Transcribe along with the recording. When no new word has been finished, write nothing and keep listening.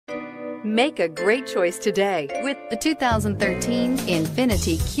Make a great choice today with the 2013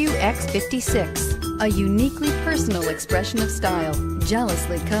 INFINITI QX56. A uniquely personal expression of style,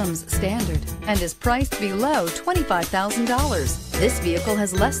 jealously comes standard and is priced below $25,000. This vehicle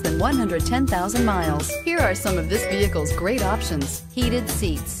has less than 110,000 miles. Here are some of this vehicle's great options: heated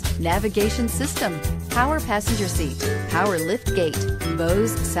seats, navigation system, power passenger seat, power lift gate,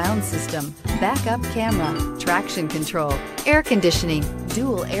 Bose sound system, backup camera, traction control, air conditioning,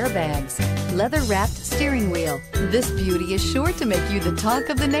 dual airbags, leather-wrapped steering wheel. This beauty is sure to make you the talk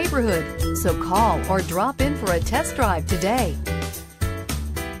of the neighborhood. So call or drop in for a test drive today.